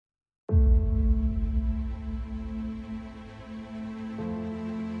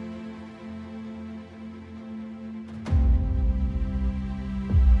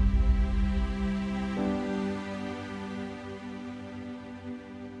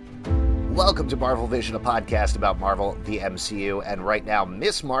Welcome to MarvelVision, a podcast about Marvel, the MCU, and right now,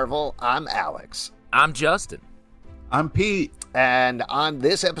 Miss Marvel, I'm Alex. I'm Justin. I'm Pete. And on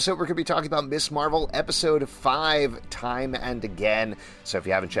this episode, we're going to be talking about Miss Marvel Episode 5, Time and Again. So if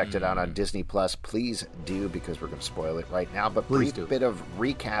you haven't checked it out on Disney+, please do, because we're going to spoil it right now. But brief bit of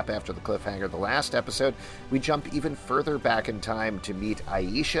recap after the cliffhanger. The last episode, we jump even further back in time to meet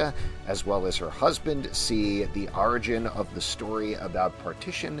Aisha, as well as her husband, see the origin of the story about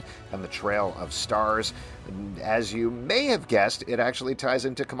partition and the Trail of Stars. And as you may have guessed, it actually ties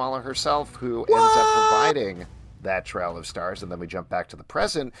into Kamala herself, who ends up providing that Trail of Stars. And then we jump back to the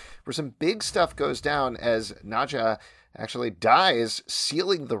present, where some big stuff goes down as Naja actually dies,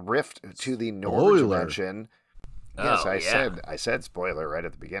 sealing the rift to the Nord dimension. Yes, I said spoiler right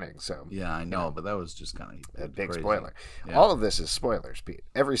at the beginning. So yeah, I know, but that was just kind of a big spoiler. Yeah. All of this is spoilers, Pete.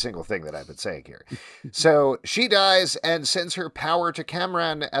 Every single thing that I've been saying here. So she dies and sends her power to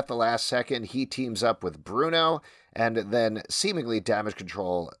Cameron at the last second. He teams up with Bruno, and then seemingly Damage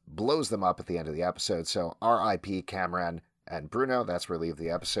Control blows them up at the end of the episode. So R.I.P. Cameron and Bruno. That's where we leave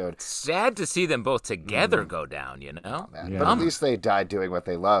the episode. Sad to see them both together go down, you know? Yeah. But at least they died doing what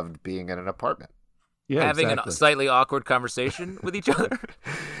they loved, being in an apartment. Yeah, having a slightly awkward conversation with each other.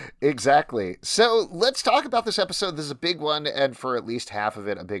 Exactly. So let's talk about this episode. This is a big one, and for at least half of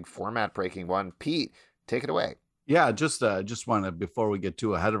it, a big format-breaking one. Pete, take it away. Yeah, just want to, before we get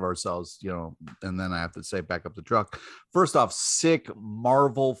too ahead of ourselves, and then I have to say back up the truck. First off, sick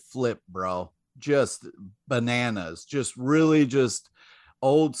Marvel flip, bro. Just bananas. Just really just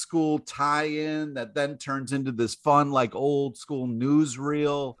old school tie-in that then turns into this fun, like old school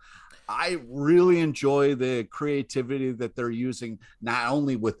newsreel. I really enjoy the creativity that they're using, not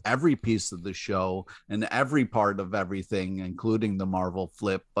only with every piece of the show and every part of everything, including the Marvel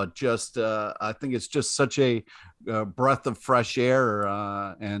flip, but just I think it's just such a breath of fresh air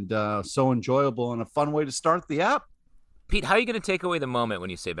and so enjoyable and a fun way to start the app. Pete, how are you going to take away the moment when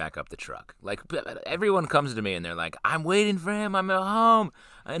you say back up the truck? Like, everyone comes to me and they're like, I'm waiting for him. I'm at home.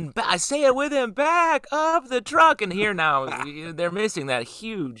 And I say it with him, back up the truck. And here now, they're missing that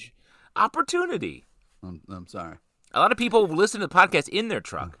huge opportunity. I'm sorry. A lot of people listen to the podcast in their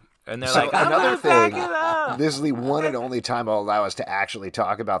truck, and they're so like, another thing, this is the one and only time I'll allow us to actually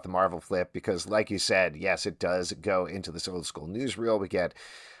talk about the Marvel flip, because like you said, yes, it does go into this old school newsreel. We get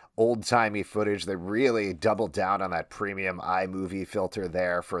old-timey footage. They really doubled down on that premium iMovie filter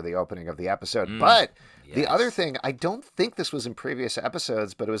there for the opening of the episode. But the other thing, I don't think this was in previous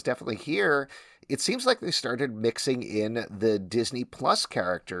episodes, but it was definitely here. It seems like they started mixing in the Disney Plus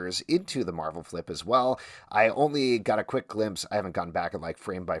characters into the Marvel flip as well. I only got a quick glimpse. I haven't gone back and like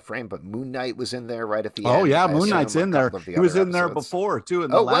frame by frame, but Moon Knight was in there right at the end. Oh yeah, Moon Knight's in there. He was in there before too.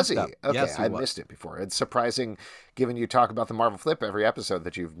 In the last was he? Okay, yes, I missed it before. It's surprising, given you talk about the Marvel flip every episode,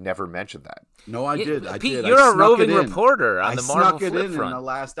 that you've never mentioned that. No, I did. Pete, you're a roving reporter on the Marvel flip front. I snuck it in the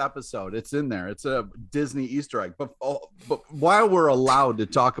last episode. It's in there. It's a Disney Easter egg. But while we're allowed to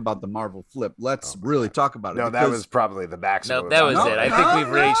talk about the Marvel flip, let's really talk about it. No, that was probably the maximum. No, that was it. I think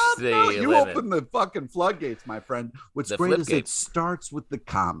we've reached the you limit. Open the fucking floodgates, my friend. What's great is it starts with the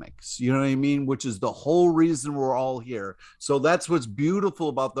comics. You know what I mean? Which is the whole reason we're all here. So that's what's beautiful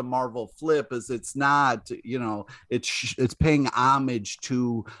about the Marvel flip, is it's not, it's paying homage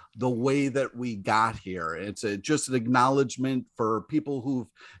to the way that we got here. It's just an acknowledgement for people who've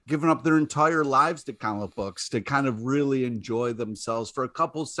given up their entire lives to comic books to kind of really enjoy themselves for a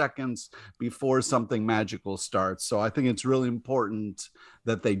couple seconds before something magical starts. So I think it's really important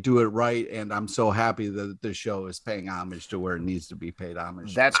that they do it right, and I'm so happy that the show is paying homage to where it needs to be paid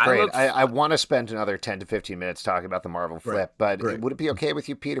homage. That's great. I want to spend another 10 to 15 minutes talking about the Marvel flip, but would it be okay with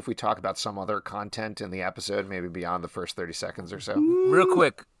you, Pete, if we talk about some other content in the episode, maybe beyond the first 30 seconds or so? Real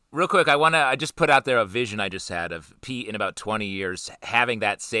quick, I just put out there a vision I just had of Pete in about 20 years having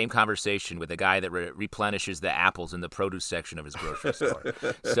that same conversation with a guy that replenishes the apples in the produce section of his grocery store.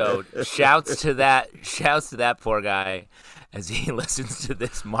 So shouts to that poor guy as he listens to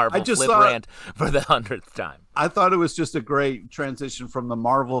this Marvel flip rant for the 100th time. I thought it was just a great transition from the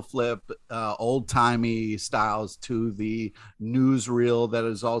Marvel flip, old-timey styles, to the newsreel that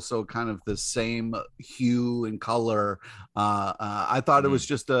is also kind of the same hue and color. I thought it was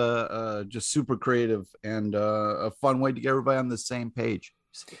just just super creative and a fun way to get everybody on the same page.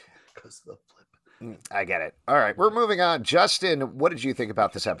 Because of the flip. I get it. All right, we're moving on. Justin, what did you think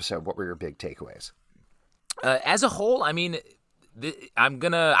about this episode? What were your big takeaways? As a whole, I mean,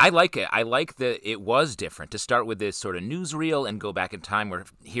 I like it. I like that it was different to start with this sort of newsreel and go back in time. We're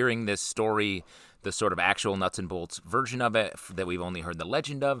hearing this story, the sort of actual nuts and bolts version of it that we've only heard the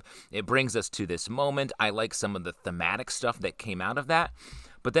legend of. It brings us to this moment. I like some of the thematic stuff that came out of that.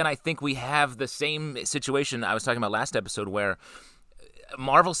 But then I think we have the same situation I was talking about last episode where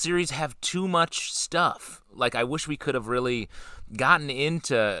Marvel series have too much stuff. Like, I wish we could have really gotten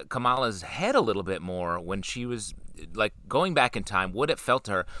into Kamala's head a little bit more when she was, like, going back in time, what it felt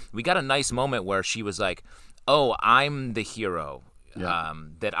to her. We got a nice moment where she was like, oh, I'm the hero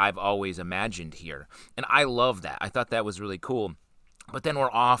that I've always imagined here. And I love that. I thought that was really cool. But then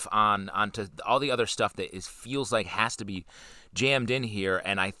we're off onto all the other stuff that feels like has to be jammed in here.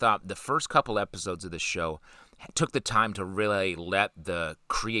 And I thought the first couple episodes of this show took the time to really let the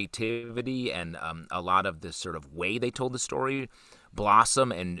creativity and a lot of the sort of way they told the story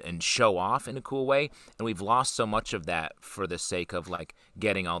blossom and show off in a cool way. And we've lost so much of that for the sake of like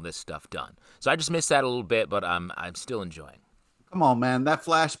getting all this stuff done. So I just missed that a little bit, but I'm still enjoying. Come on, man. That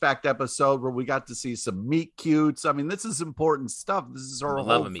flashback episode where we got to see some meet cutes. I mean, this is important stuff. This is our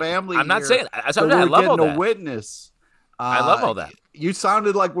whole family. I'm not here. saying I love all that. A witness. I love all that. You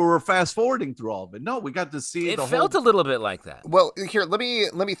sounded like we were fast forwarding through all of it. No, we got to see it. It felt a little bit like that. Well, here, let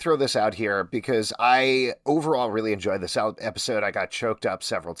me throw this out here because I overall really enjoyed this episode. I got choked up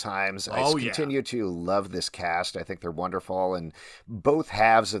several times. I continue to love this cast. I think they're wonderful, and both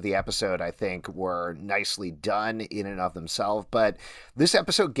halves of the episode I think were nicely done in and of themselves. But this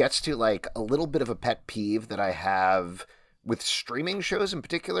episode gets to like a little bit of a pet peeve that I have with streaming shows in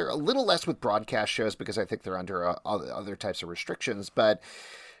particular, a little less with broadcast shows because I think they're under other types of restrictions. But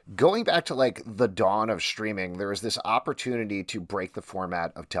going back to like the dawn of streaming, there is this opportunity to break the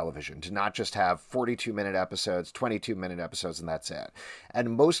format of television, to not just have 42-minute episodes, 22-minute episodes, and that's it.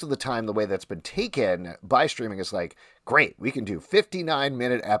 And most of the time, the way that's been taken by streaming is like, great, we can do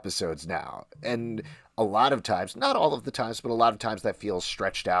 59-minute episodes now. And a lot of times, not all of the times, but a lot of times that feels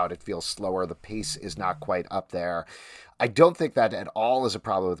stretched out. It feels slower. The pace is not quite up there. I don't think that at all is a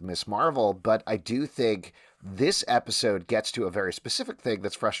problem with Ms. Marvel, but I do think this episode gets to a very specific thing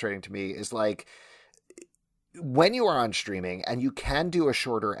that's frustrating to me is like when you are on streaming and you can do a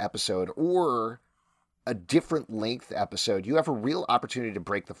shorter episode or a different length episode, you have a real opportunity to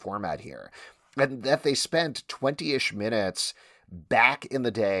break the format here. And that they spent 20-ish minutes back in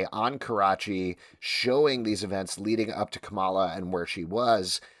the day on Karachi showing these events leading up to Kamala and where she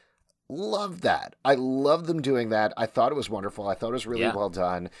was. Love that. I love them doing that. I thought it was wonderful. I thought it was really well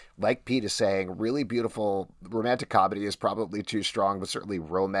done. Like Pete is saying, really beautiful. Romantic comedy is probably too strong, but certainly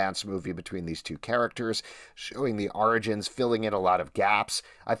romance movie between these two characters, showing the origins, filling in a lot of gaps.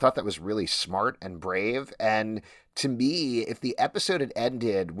 I thought that was really smart and brave. And to me, if the episode had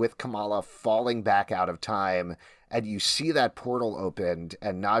ended with Kamala falling back out of time and you see that portal opened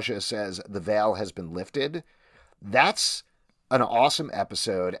and Naja says the veil has been lifted, that's an awesome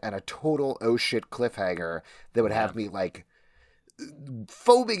episode and a total oh shit cliffhanger that would have me like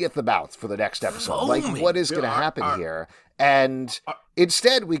foaming at the mouth for the next episode. Like, what is going to happen here? And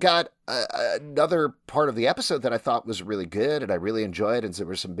instead, we got another part of the episode that I thought was really good and I really enjoyed, and there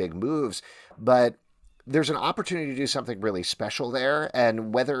were some big moves. But there's an opportunity to do something really special there,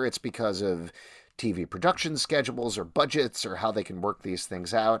 and whether it's because of TV production schedules or budgets or how they can work these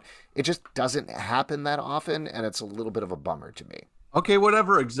things out, it just doesn't happen that often, and it's a little bit of a bummer to me. Okay,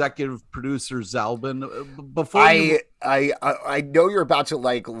 whatever, executive producer Zalbin. Before I know you're about to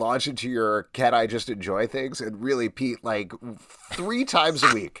like launch into your "can I just enjoy things?" and really, Pete, like 3 times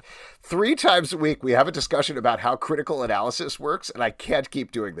a week we have a discussion about how critical analysis works, and I can't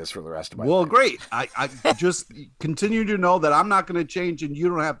keep doing this for the rest of my life. Well, great. I just continue to know that I'm not going to change, and you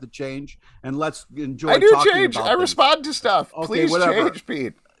don't have to change. And let's enjoy. I do talking change. About I things. Respond to stuff. Okay, please whatever. Change,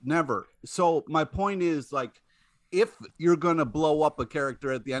 Pete. Never. So my point is like, if you're going to blow up a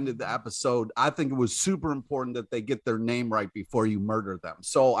character at the end of the episode, I think it was super important that they get their name right before you murder them.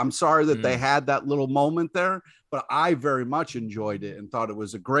 So I'm sorry that they had that little moment there, but I very much enjoyed it and thought it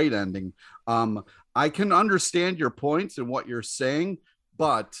was a great ending. I can understand your points and what you're saying,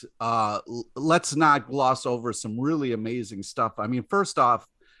 but let's not gloss over some really amazing stuff. I mean, first off,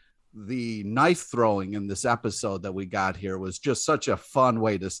 the knife throwing in this episode that we got here was just such a fun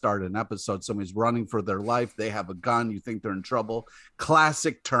way to start an episode. Somebody's running for their life. They have a gun. You think they're in trouble.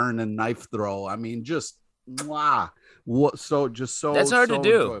 Classic turn and knife throw. I mean, just wow. That's hard to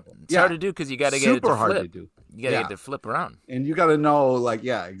do. It's hard to do because you got to get it to hard flip. To do. You got to get it to flip around. And you got to know, like,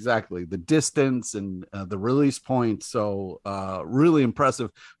 yeah, exactly. The distance and the release point. So really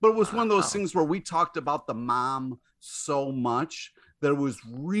impressive. But it was one of those things where we talked about the mom so much that it was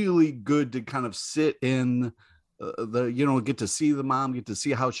really good to kind of sit in get to see the mom, get to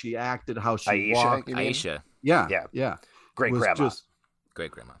see how she acted, how she walked. Aisha. Yeah. Great grandma. Great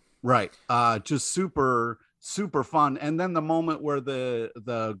grandma. Right. Just super, super fun. And then the moment where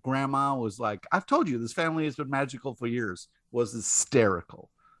the grandma was like, I've told you this family has been magical for years, was hysterical.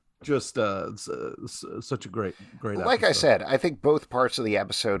 Just such a great like episode. I said, I think both parts of the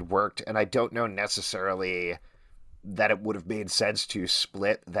episode worked, and I don't know necessarily that it would have made sense to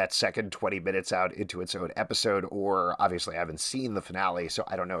split that second 20 minutes out into its own episode, or obviously I haven't seen the finale, so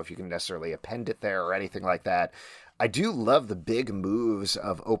I don't know if you can necessarily append it there or anything like that. I do love the big moves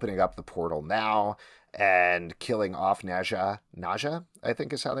of opening up the portal now and killing off Naja, I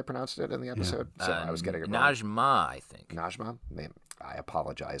think is how they pronounced it in the episode. So I was getting it wrong. Najma, I think. Najma? I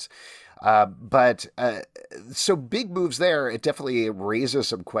apologize. So big moves there. It definitely raises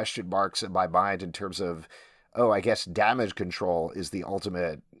some question marks in my mind in terms of, I guess damage control is the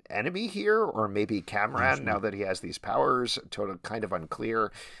ultimate enemy here, or maybe Cameron, now that he has these powers. Kind of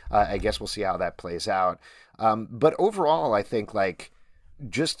unclear. I guess we'll see how that plays out. But overall, I think, like,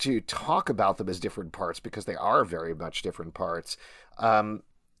 just to talk about them as different parts, because they are very much different parts, I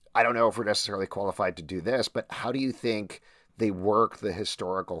don't know if we're necessarily qualified to do this, but how do you think they work the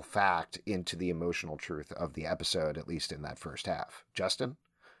historical fact into the emotional truth of the episode, at least in that first half? Justin?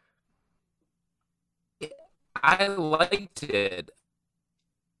 I liked it.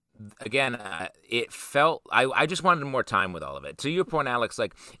 Again, it felt I just wanted more time with all of it. To your point, Alex,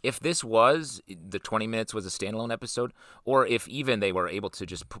 like if this was the 20 minutes was a standalone episode, or if even they were able to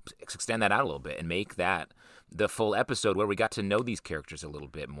just extend that out a little bit and make that the full episode where we got to know these characters a little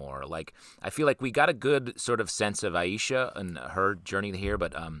bit more. Like I feel like we got a good sort of sense of Aisha and her journey here,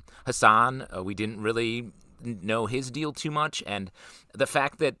 but Hassan, we didn't really know his deal too much, and the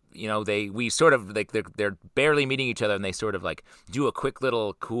fact that we sort of like they're barely meeting each other, and they sort of like do a quick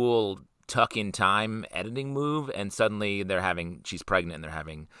little cool tuck in time editing move, and suddenly she's pregnant and they're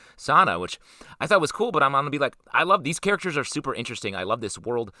having Sana, which I thought was cool. But I'm gonna be like, I love these characters, are super interesting. I love this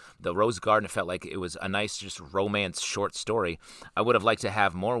world, the Rose Garden. It felt like it was a nice just romance short story. I would have liked to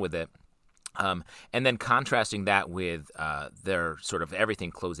have more with it. And then contrasting that with their sort of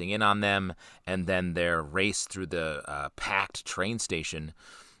everything closing in on them, and then their race through the packed train station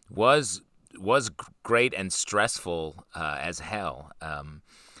was great and stressful as hell.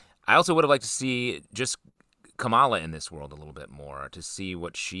 I also would have liked to see just Kamala in this world a little bit more, to see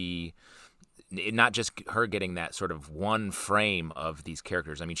what not just her getting that sort of one frame of these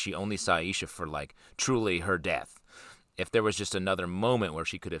characters. I mean, she only saw Aisha for like truly her death. If there was just another moment where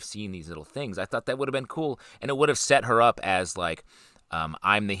she could have seen these little things, I thought that would have been cool. And it would have set her up as like,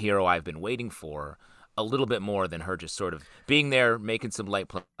 I'm the hero I've been waiting for, a little bit more than her just sort of being there, making some light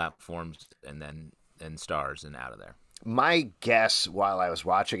platforms and stars and out of there. My guess while I was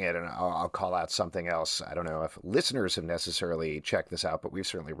watching it, and I'll call out something else, I don't know if listeners have necessarily checked this out, but we've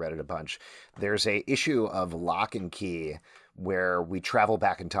certainly read it a bunch. There's a issue of Lock and Key where we travel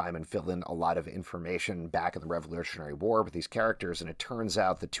back in time and fill in a lot of information back in the Revolutionary War with these characters, and it turns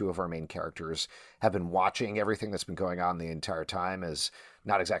out the two of our main characters have been watching everything that's been going on the entire time as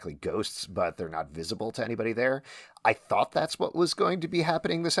not exactly ghosts, but they're not visible to anybody there. I thought that's what was going to be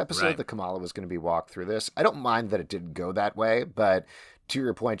happening this episode, right. That Kamala was going to be walked through this. I don't mind that it didn't go that way, but to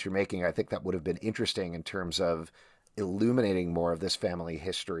your point you're making, I think that would have been interesting in terms of illuminating more of this family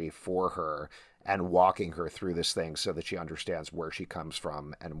history for her and walking her through this thing so that she understands where she comes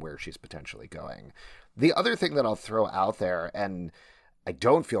from and where she's potentially going. The other thing that I'll throw out there, and I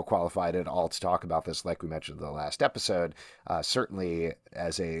don't feel qualified at all to talk about this, like we mentioned in the last episode, certainly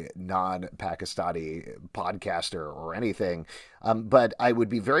as a non-Pakistani podcaster or anything, but I would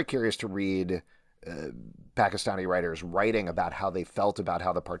be very curious to read Pakistani writers writing about how they felt about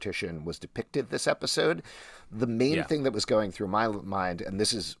how the partition was depicted this episode. The main thing that was going through my mind, and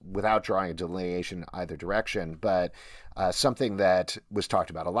this is without drawing a delineation either direction, but something that was talked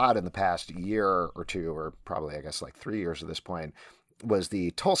about a lot in the past year or two, or probably I guess like 3 years at this point, was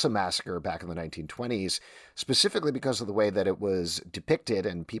the Tulsa Massacre back in the 1920s, specifically because of the way that it was depicted,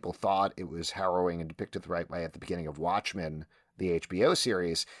 and people thought it was harrowing and depicted the right way at the beginning of Watchmen, the HBO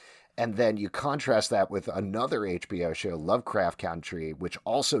series. And then you contrast that with another HBO show, Lovecraft Country, which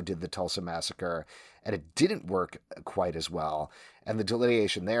also did the Tulsa Massacre, and it didn't work quite as well. And the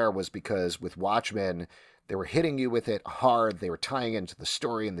delineation there was because with Watchmen, they were hitting you with it hard. They were tying into the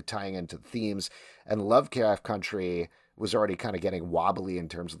story and tying into the themes. And Lovecraft Country was already kind of getting wobbly in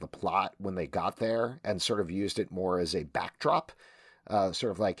terms of the plot when they got there, and sort of used it more as a backdrop,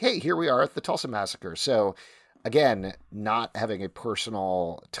 sort of like, hey, here we are at the Tulsa Massacre. So again, not having a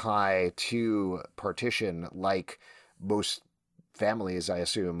personal tie to partition like most families, I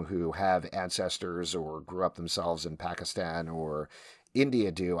assume, who have ancestors or grew up themselves in Pakistan or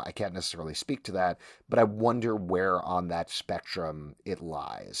India do. I can't necessarily speak to that, but I wonder where on that spectrum it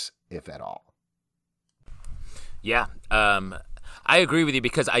lies, if at all. Yeah, I agree with you,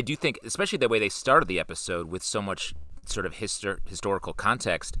 because I do think, especially the way they started the episode with so much sort of historical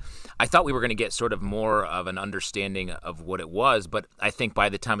context, I thought we were going to get sort of more of an understanding of what it was. But I think by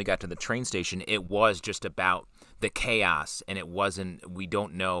the time we got to the train station, it was just about the chaos, and it wasn't. We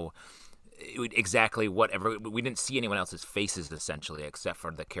don't know exactly whatever. We didn't see anyone else's faces essentially, except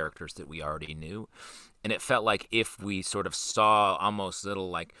for the characters that we already knew. And it felt like if we sort of saw almost little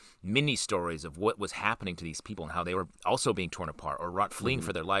like mini stories of what was happening to these people and how they were also being torn apart or fleeing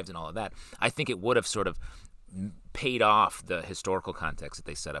for their lives and all of that, I think it would have sort of paid off the historical context that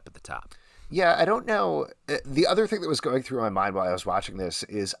they set up at the top. Yeah, I don't know. The other thing that was going through my mind while I was watching this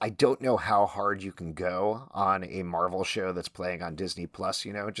is I don't know how hard you can go on a Marvel show that's playing on Disney Plus,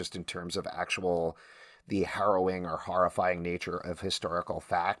 just in terms of the harrowing or horrifying nature of historical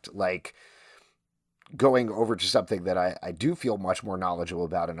fact. Like going over to something that I do feel much more knowledgeable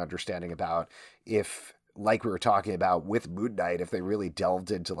about and understanding about, if, like we were talking about with Moon Knight, if they really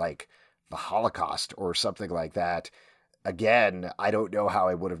delved into like the Holocaust or something like that. Again, I don't know how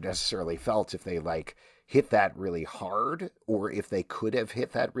I would have necessarily felt if they like hit that really hard, or if they could have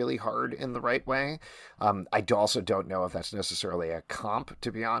hit that really hard in the right way. I also don't know if that's necessarily a comp,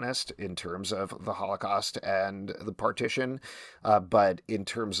 to be honest, in terms of the Holocaust and the partition. But in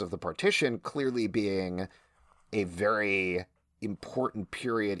terms of the partition clearly being a very important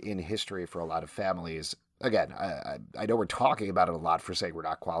period in history for a lot of families. Again, I know we're talking about it a lot for saying we're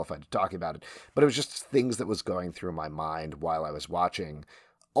not qualified to talk about it, but it was just things that was going through my mind while I was watching.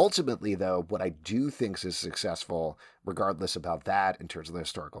 Ultimately, though, what I do think is successful, regardless about that in terms of the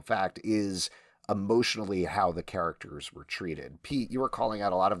historical fact, is emotionally how the characters were treated. Pete, you were calling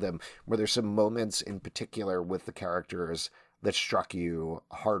out a lot of them. Were there some moments in particular with the characters that struck you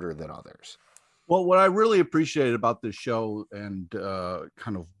harder than others? Well, what I really appreciated about this show and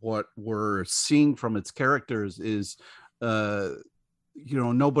kind of what we're seeing from its characters is,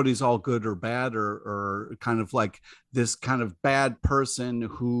 nobody's all good or bad, or kind of like this kind of bad person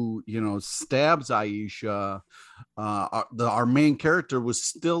who, stabs Aisha. Our main character was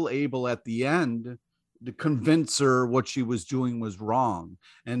still able at the end to convince her what she was doing was wrong.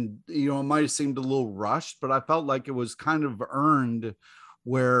 And, it might have seemed a little rushed, but I felt like it was kind of earned,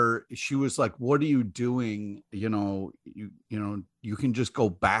 where she was like, what are you doing? You can just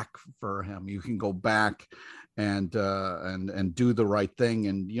go back for him. You can go back and do the right thing.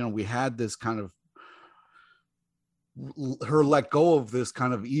 And, we had this kind of her let go of this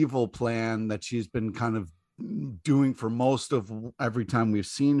kind of evil plan that she's been kind of doing for most of every time we've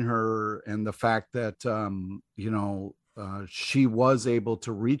seen her. And the fact that, she was able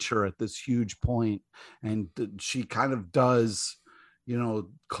to reach her at this huge point, and she kind of does,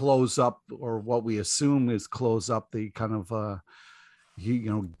 close up, or what we assume is close up, the kind of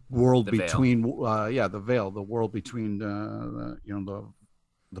world between the veil, the world between the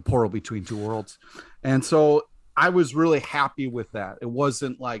portal between two worlds. And so I was really happy with that. It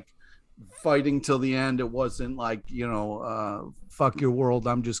wasn't like fighting till the end. It wasn't like, fuck your world,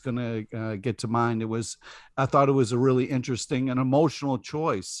 I'm just gonna get to mine. I thought it was a really interesting and emotional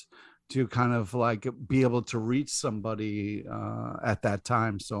choice to kind of like be able to reach somebody at that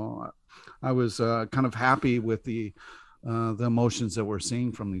time. So I was kind of happy with the emotions that we're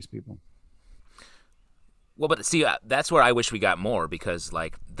seeing from these people. Well, but see, that's where I wish we got more, because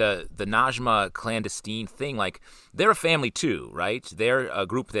like the Najma clandestine thing, like they're a family too, right? They're a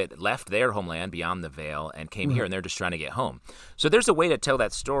group that left their homeland beyond the veil and came here, and they're just trying to get home. So there's a way to tell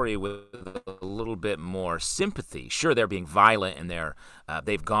that story with a little bit more sympathy. Sure, they're being violent, and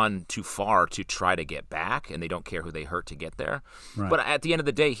they've gone too far to try to get back, and they don't care who they hurt to get there. Right. But at the end of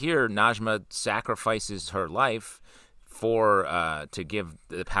the day here, Najma sacrifices her life to give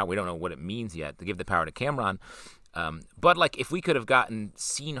the power. We don't know what it means yet, to give the power to Cameron. But like, if we could have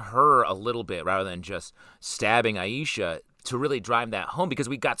seen her a little bit rather than just stabbing Aisha, to really drive that home, because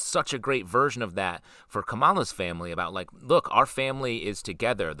we got such a great version of that for Kamala's family, about like, look, our family is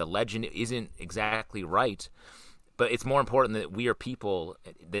together. The legend isn't exactly right, but it's more important that we are people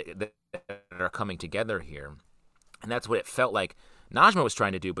that are coming together here. And that's what it felt like Najma was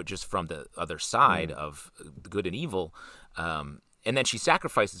trying to do, but just from the other side of good and evil. And then she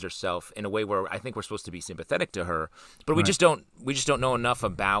sacrifices herself in a way where I think we're supposed to be sympathetic to her, but we just don't know enough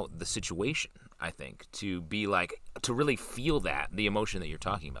about the situation, I think, to be like, to really feel the emotion that you're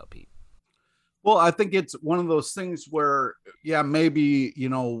talking about, Pete. Well, I think it's one of those things where, maybe,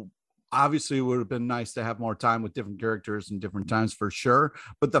 obviously it would have been nice to have more time with different characters and different times for sure.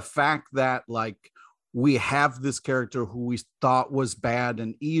 But the fact that like, we have this character who we thought was bad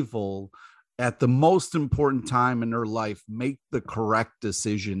and evil at the most important time in her life, make the correct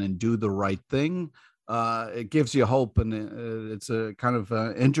decision and do the right thing. It gives you hope. And it's a kind of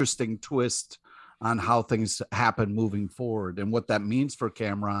interesting twist on how things happen moving forward and what that means for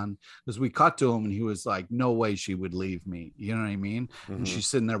Cameron. Because we cut to him and he was like, no way she would leave me. You know what I mean? Mm-hmm. And she's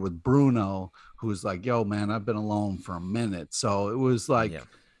sitting there with Bruno, who's like, yo, man, I've been alone for a minute. So it was like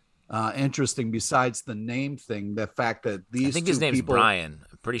interesting. Besides the name thing, the fact that these I think his name's Brian.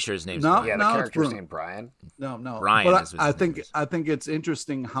 I'm pretty sure his name's Brian. Yeah, the character's named Brian. No. Brian but I think it's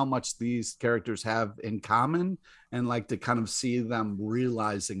interesting how much these characters have in common, and like to kind of see them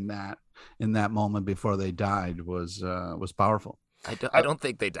realizing that in that moment before they died was powerful. I don't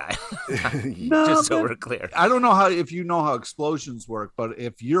think they die. Just so we're clear. I don't know if you know how explosions work, but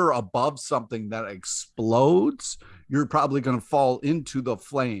if you're above something that explodes, you're probably going to fall into the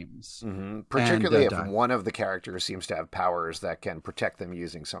flames. Mm-hmm. Particularly if one of the characters seems to have powers that can protect them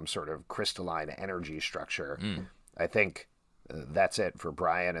using some sort of crystalline energy structure. I think that's it for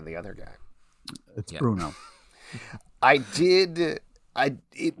Brian and the other guy. It's Bruno.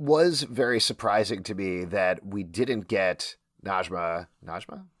 It was very surprising to me that we didn't get Najma,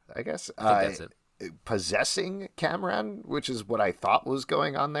 I guess. I think that's it. Possessing Cameron, which is what I thought was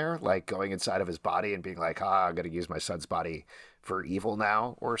going on there, like going inside of his body and being like, I'm going to use my son's body for evil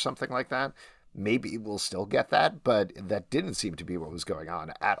now or something like that. Maybe we'll still get that, but that didn't seem to be what was going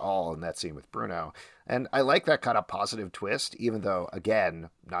on at all in that scene with Bruno. And I like that kind of positive twist, even though,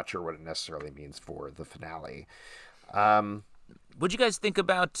 again, not sure what it necessarily means for the finale. What'd you guys think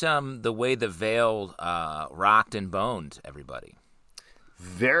about the way the veil rocked and boned everybody?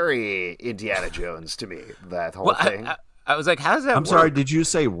 Very Indiana Jones to me, that whole thing. I was like, how does that work? I'm sorry, did you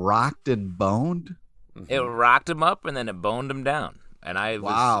say rocked and boned? It rocked him up and then it boned him down. And I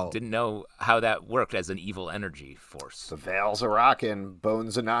didn't know how that worked as an evil energy force. The veil's a rockin',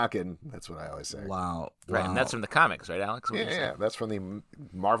 bones a knockin'. That's what I always say. Wow. Right, and that's from the comics, right, Alex? Yeah, that's from the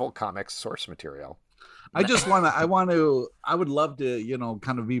Marvel Comics source material. I would love to,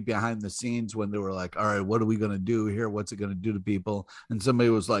 kind of be behind the scenes when they were like, all right, what are we going to do here? What's it going to do to people? And somebody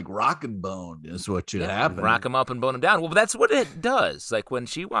was like, rock and bone is what should happen. Rock them up and bone them down. Well, that's what it does. Like when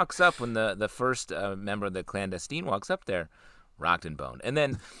she walks up, when the first member of the clandestine walks up there, rocked and boned. And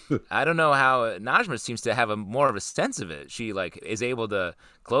then I don't know how Najma seems to have more of a sense of it. She like is able to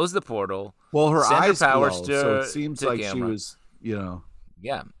close the portal. Well, her eyes powers glow, so it seems like camera. She was,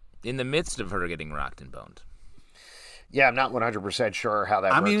 Yeah. In the midst of her getting rocked and boned. Yeah, I'm not 100% sure how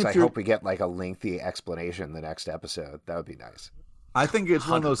that works. I hope we get like a lengthy explanation in the next episode. That would be nice. I think it's 100%.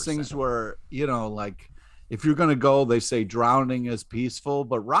 One of those things where, like if you're going to go, they say drowning is peaceful,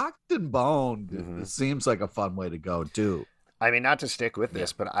 but rocked and boned, it seems like a fun way to go too. I mean, not to stick with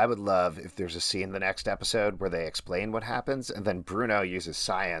this, but I would love if there's a scene in the next episode where they explain what happens, and then Bruno uses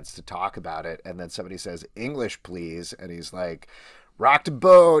science to talk about it, and then somebody says, English, please, and he's like, rocked and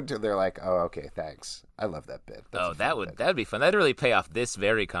boned, and they're like, oh, okay, thanks. I love that bit. That'd be fun. That'd really pay off this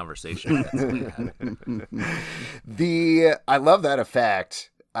very conversation. I love that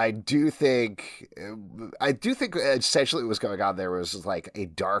effect. I do think essentially what was going on there was like a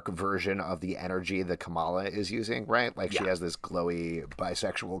dark version of the energy that Kamala is using, right? Like she has this glowy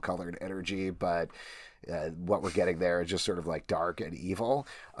bisexual colored energy, but what we're getting there is just sort of like dark and evil.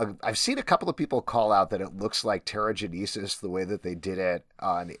 I've seen a couple of people call out that it looks like Terrigenesis the way that they did it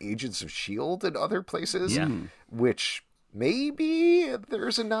on Agents of S.H.I.E.L.D. and other places, which maybe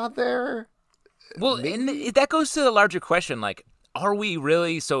there's a nod there. Well, and that goes to the larger question, like, are we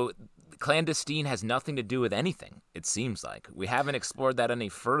really so clandestine has nothing to do with anything, it seems like. We haven't explored that any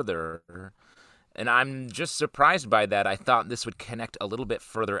further. And I'm just surprised by that. I thought this would connect a little bit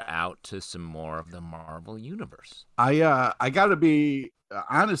further out to some more of the Marvel universe. I got to be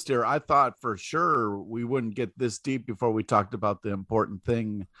honest here. I thought for sure we wouldn't get this deep before we talked about the important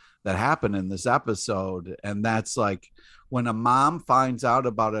thing that happened in this episode. And that's like when a mom finds out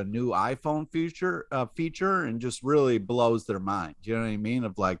about a new iPhone feature and just really blows their mind. You know what I mean?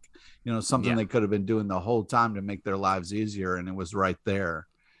 Of like, something they could have been doing the whole time to make their lives easier. And it was right there.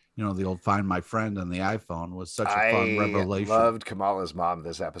 The old Find My Friend on the iPhone was such a fun revelation. I loved Kamala's mom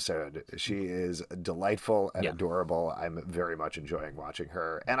this episode. She is delightful and adorable. I'm very much enjoying watching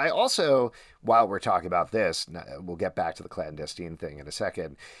her. And I also, while we're talking about this, we'll get back to the clandestine thing in a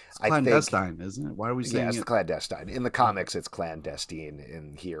second. It's clandestine, isn't it? Why are we saying it's the clandestine. In the comics, it's clandestine.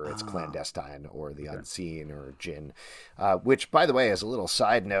 In here, it's clandestine or the unseen or Jinn. Which, by the way, as a little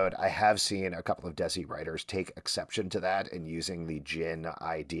side note, I have seen a couple of Desi writers take exception to that and using the Jinn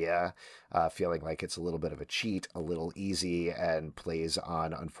idea. Feeling like it's a little bit of a cheat, a little easy, and plays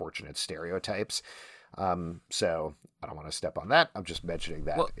on unfortunate stereotypes. So I don't want to step on that. I'm just mentioning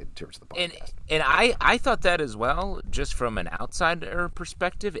that in terms of the podcast. And I thought that as well, just from an outsider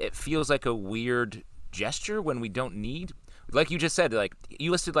perspective. It feels like a weird gesture when we don't need. like you just said, like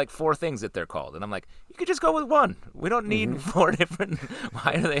you listed like 4 things that they're called, and I'm like, you could just go with one. We don't need 4 different.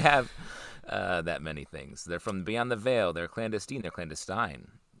 Why do they have that many things? They're from beyond the veil. They're clandestine. They're clandestine.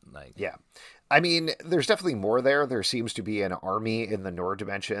 Like, yeah. I mean, there's definitely more there. There seems to be an army in the Nord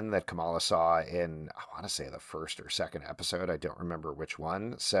dimension that Kamala saw in, I want to say, the first or second episode. I don't remember which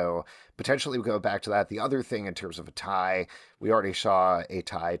one. So potentially we go back to that. The other thing in terms of a tie, we already saw a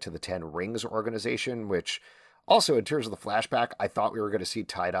tie to the 10 Rings organization, which also in terms of the flashback, I thought we were going to see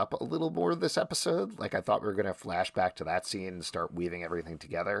tied up a little more this episode. Like I thought we were going to flash back to that scene and start weaving everything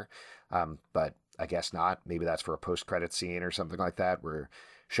together. But I guess not. Maybe that's for a post-credit scene or something like that where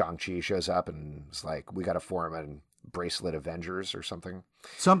Shang-Chi shows up and is like, we got to form a bracelet Avengers or something.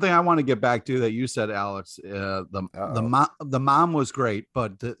 Something I want to get back to that you said, Alex, the mom was great,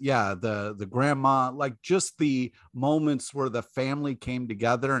 but the grandma, like just the moments where the family came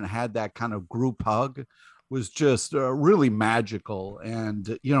together and had that kind of group hug was just really magical.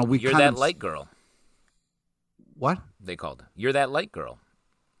 And, you know, you're that light girl. What? They called. You're that light girl.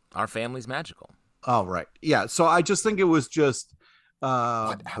 Our family's magical. Oh, right. Yeah. So I just think it was just,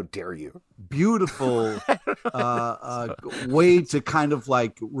 what? How dare you? Beautiful way to kind of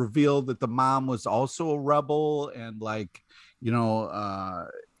like reveal that the mom was also a rebel, and like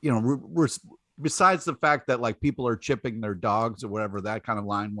besides the fact that like people are chipping their dogs or whatever that kind of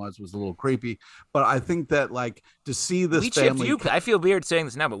line was a little creepy, but I think that like to see this family. Chipped you. I feel weird saying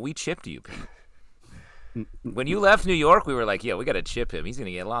this now, but we chipped you, Pete. When you left New York, we were like, "Yeah, we got to chip him. He's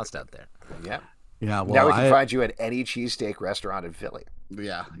gonna get lost out there." Yeah. Yeah, well, now we can find you at any cheesesteak restaurant in Philly.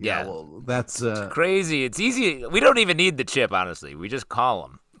 Yeah. Well, that's crazy. It's easy. We don't even need the chip, honestly. We just call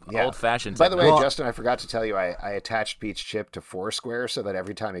them. Yeah. Old-fashioned. By the way, Justin, I forgot to tell you, I attached Pete's chip to Foursquare so that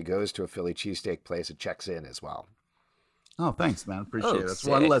every time he goes to a Philly cheesesteak place, it checks in as well. Oh, thanks, man. Appreciate it. That's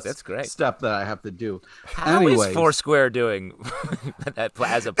one less step that I have to do. How is Foursquare doing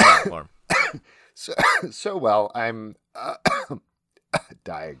as a platform? So well. I'm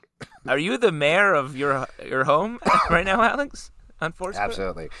dying. Are you the mayor of your home right now, Alex? On Foursquare?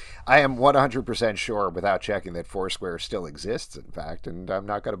 Absolutely. I am 100% sure without checking that Foursquare still exists, in fact, and I'm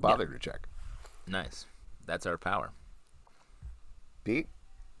not going to bother to check. Nice. That's our power. Pete,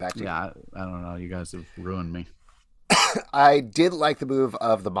 back to you. Yeah, I don't know. You guys have ruined me. I did like the move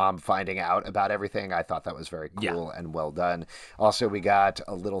of the mom finding out about everything. I thought that was very cool and well done. Also, we got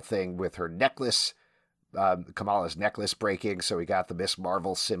a little thing with her necklace. Kamala's necklace breaking, so we got the Miss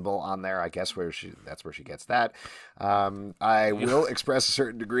Marvel symbol on there. I guess that's where she gets that. I will express a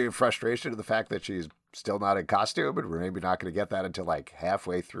certain degree of frustration to the fact that she's still not in costume, and we're maybe not going to get that until like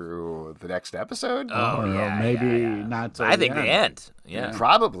halfway through the next episode. Not. I think the end. Yeah,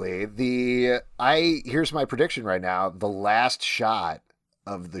 probably. Here's my prediction right now: the last shot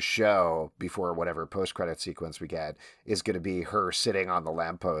of the show before whatever post-credit sequence we get is going to be her sitting on the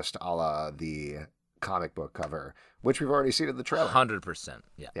lamppost, a la the comic book cover, which we've already seen in the trailer. 100%.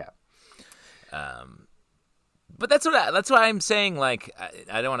 Yeah. But that's why I'm saying, like,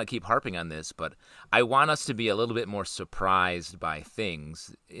 I don't want to keep harping on this, but I want us to be a little bit more surprised by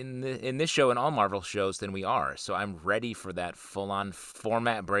things in this show and all Marvel shows than we are. So I'm ready for that full-on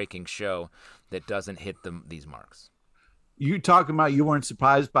format-breaking show that doesn't hit these marks. You talking about you weren't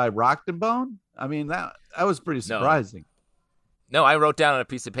surprised by Rocked and Bone? I mean, that was pretty surprising. No, I wrote down on a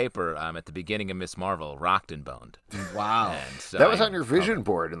piece of paper at the beginning of Miss Marvel, Rocked and Boned. Wow. So that was on your vision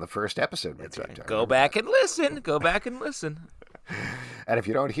board in the first episode. That's right. Go back and listen. And if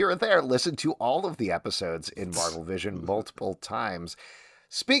you don't hear it there, listen to all of the episodes in Marvel Vision multiple times.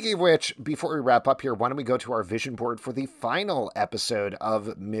 Speaking of which, before we wrap up here, why don't we go to our vision board for the final episode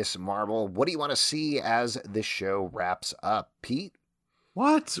of Miss Marvel? What do you want to see as this show wraps up, Pete?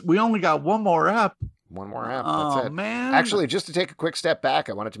 What? We only got one more ep. One more app. That's it. Man. Actually, just to take a quick step back,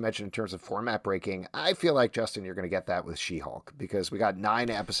 I wanted to mention in terms of format breaking, I feel like, Justin, you're going to get that with She-Hulk because we got 9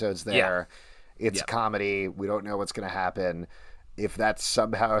 episodes there. Yeah. It's comedy. We don't know what's going to happen. If that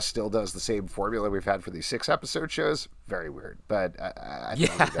somehow still does the same formula we've had for these 6-episode shows, very weird. But I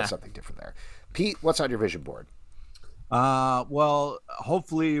think we've got something different there. Pete, what's on your vision board? Well,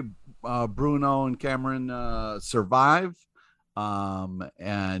 hopefully Bruno and Cameron survive.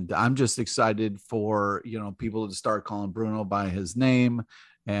 And I'm just excited for, people to start calling Bruno by his name.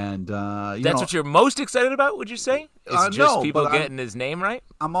 And, that's what you're most excited about, would you say? Is just people getting his name right?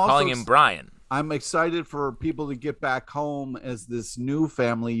 I'm also calling him Brian. I'm excited for people to get back home as this new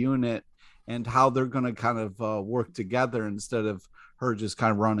family unit and how they're going to kind of work together instead of her just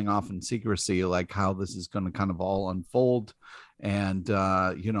kind of running off in secrecy, like how this is going to kind of all unfold. And,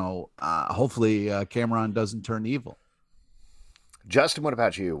 hopefully Cameron doesn't turn evil. Justin, what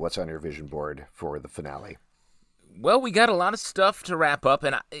about you? What's on your vision board for the finale? Well, we got a lot of stuff to wrap up,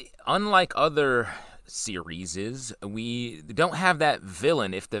 and unlike other series, we don't have that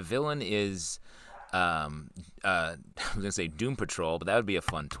villain. If the villain is, I was gonna say Doom Patrol, but that would be a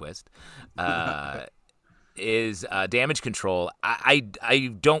fun twist. Is Damage Control? We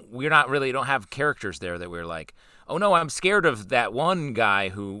don't have characters there that we're like, oh no, I'm scared of that one guy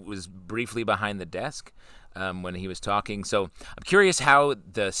who was briefly behind the desk. When he was talking. So I'm curious how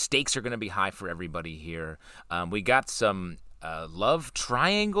the stakes are going to be high for everybody here. We got some love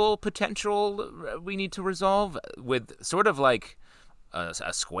triangle potential we need to resolve with sort of like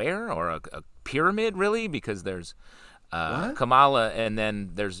a square or a pyramid, really, because there's Kamala and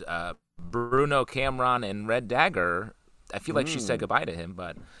then there's Bruno, Cameron, and Red Dagger. I feel like she said goodbye to him,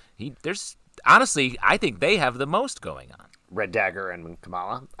 but honestly, I think they have the most going on. Red Dagger and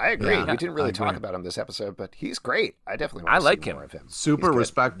Kamala. I agree. Yeah, we didn't really talk about him this episode, but he's great. I definitely want to like see him. more of him. Super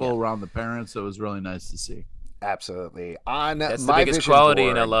respectful around the parents. It was really nice to see. Absolutely. That's the biggest quality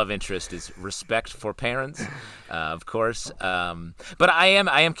in a love interest is respect for parents, of course. But I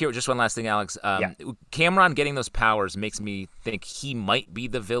am curious. Just one last thing, Alex. Cameron getting those powers makes me think he might be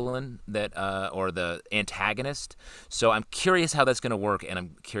the villain or the antagonist. So I'm curious how that's going to work, and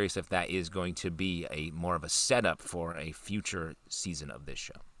I'm curious if that is going to be more of a setup for a future season of this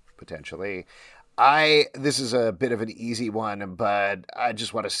show. Potentially. This is a bit of an easy one, but I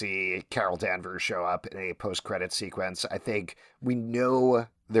just want to see Carol Danvers show up in a post-credit sequence. I think we know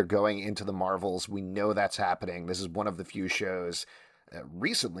they're going into the Marvels. We know that's happening. This is one of the few shows,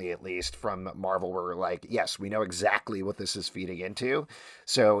 recently at least, from Marvel where we're like, yes, we know exactly what this is feeding into.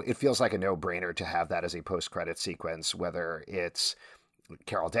 So it feels like a no-brainer to have that as a post-credit sequence, whether it's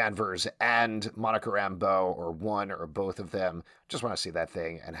Carol Danvers and Monica Rambeau or one or both of them. Just want to see that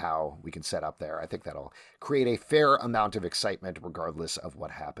thing and how we can set up there. I think that'll create a fair amount of excitement regardless of what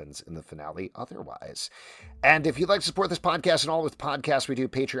happens in the finale otherwise. And if you'd like to support this podcast and all with podcasts, we do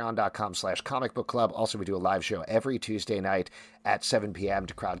patreon.com/comicbookclub. Also, we do a live show every Tuesday night at 7 p.m.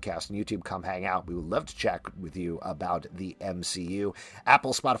 to Crowdcast and YouTube. Come hang out. We would love to chat with you about the MCU.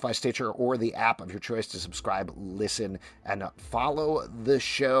 Apple, Spotify, Stitcher, or the app of your choice to subscribe, listen, and follow the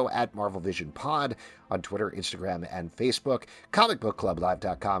show at MarvelVision Pod on Twitter, Instagram, and Facebook.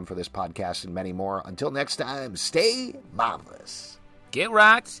 ComicBookClubLive.com for this podcast and many more. Until next time, stay marvelous. Get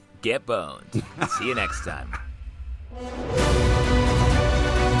rocked, get boned. See you next time.